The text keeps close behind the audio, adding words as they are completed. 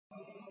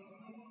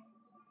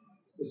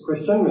इस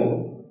क्वेश्चन में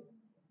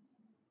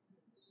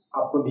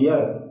आपको दिया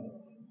है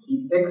कि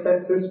एक्स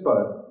एक्सिस पर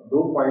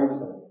दो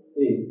पॉइंट्स हैं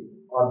ए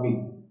और बी।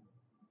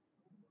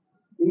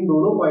 इन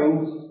दोनों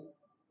पॉइंट्स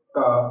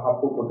का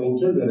आपको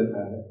पोटेंशियल दे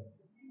रखा है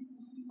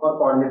और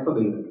कोऑर्डिनेट्स तो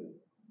दे रखे हैं।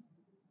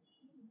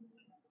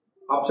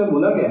 आपसे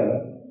बोला गया है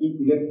कि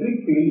इलेक्ट्रिक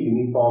फील्ड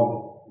यूनिफॉर्म है।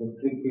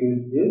 इलेक्ट्रिक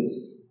फील्ड इज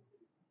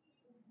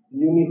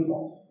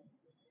यूनिफॉर्म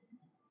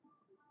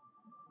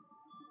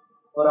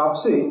और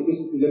आपसे इस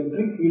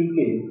इलेक्ट्रिक फील्ड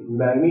के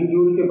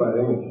मैग्नीट्यूड के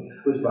बारे में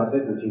कुछ बातें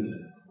पूछी गई।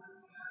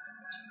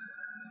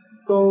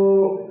 तो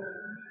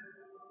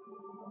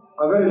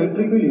अगर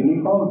इलेक्ट्रिक फील्ड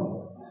यूनिफॉर्म है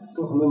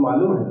तो हमें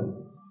मालूम है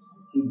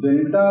कि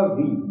delta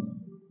we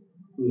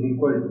is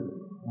equal to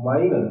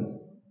minus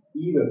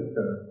E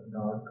vector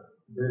dot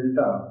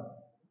delta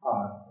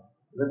R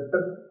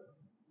vector.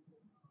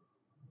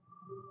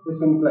 This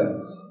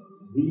implies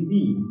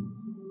VB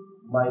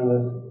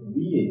minus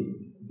वीए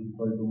is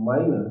equal to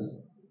minus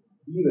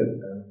E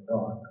vector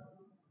dot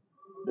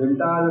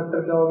delta R vector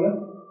क्या हो गया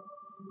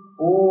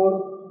 4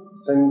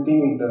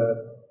 centimetre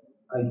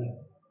I.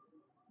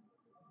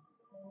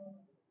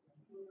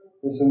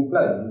 This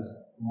implies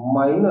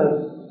minus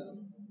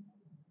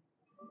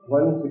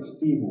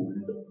 160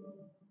 volt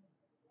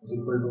is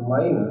equal to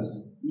minus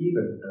E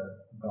vector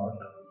dot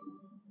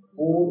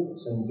 4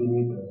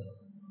 centimetre.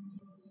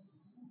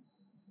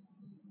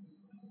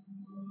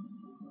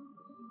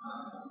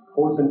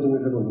 Four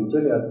centimetre को नीचे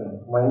ले आते हैं,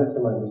 minus से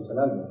minus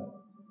चला गया।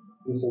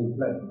 This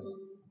implies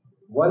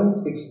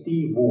 160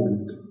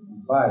 volt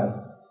by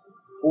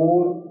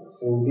 4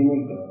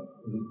 centimetre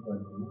is equal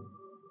to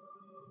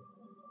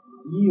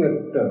E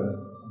vector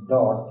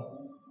dot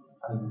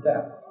I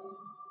cap.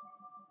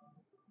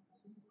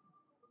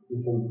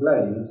 This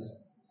implies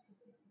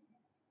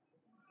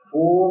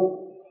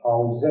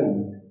 4000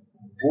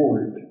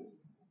 volt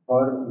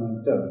पर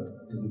metre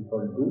is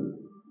equal to,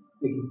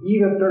 देखिए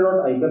E vector dot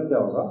I cap क्या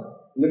होगा,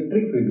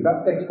 इलेक्ट्रिक फील्ड का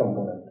एक्स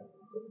कंपोनेंट,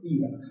 तो ई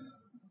x.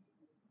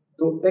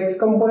 तो x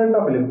component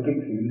of electric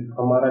field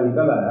हमारा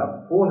निकल आया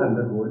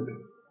 400 वोल्ट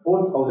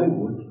 4000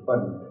 वोल्ट पर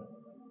मीटर।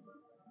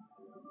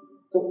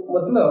 तो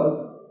मतलब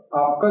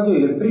आपका जो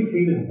इलेक्ट्रिक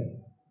फील्ड है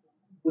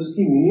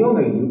उसकी मिनिमम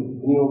वैल्यू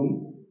कितनी होगी,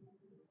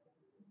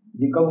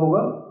 ये कब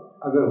होगा,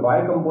 अगर y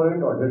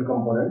कंपोनेंट और z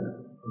कंपोनेंट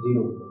 0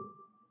 हो।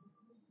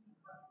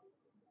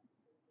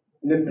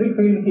 इलेक्ट्रिक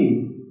फील्ड की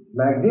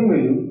मैक्सिमम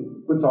वैल्यू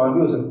कुछ और भी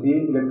हो सकती है,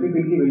 इलेक्ट्रिक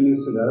फील्ड की वैल्यू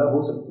इससे ज्यादा हो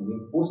सकती है।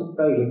 हो सकता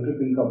है इलेक्ट्रिक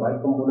फील्ड का y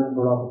कंपोनेंट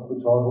थोड़ा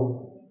कुछ और हो,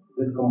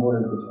 z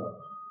कंपोनेंट कुछ और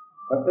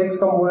x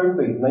कंपोनेंट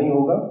तो इतना ही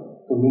होगा,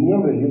 तो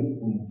मिनिमम वैल्यू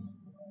इतनी है।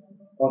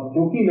 और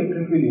क्योंकि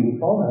इलेक्ट्रिक फील्ड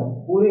यूनिफॉर्म है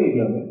पूरे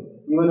एरिया में,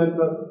 even at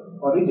the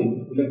origin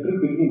electric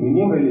field की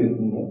मिनिमम वैल्यू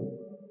इतनी है,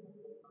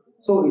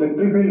 सो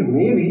इलेक्ट्रिक फील्ड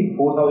में भी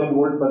 4000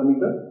 वोल्ट पर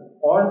मीटर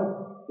और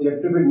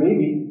इलेक्ट्रिक फील्ड में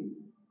भी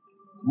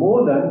more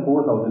than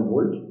 4000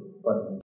 वोल्ट पर मीटर।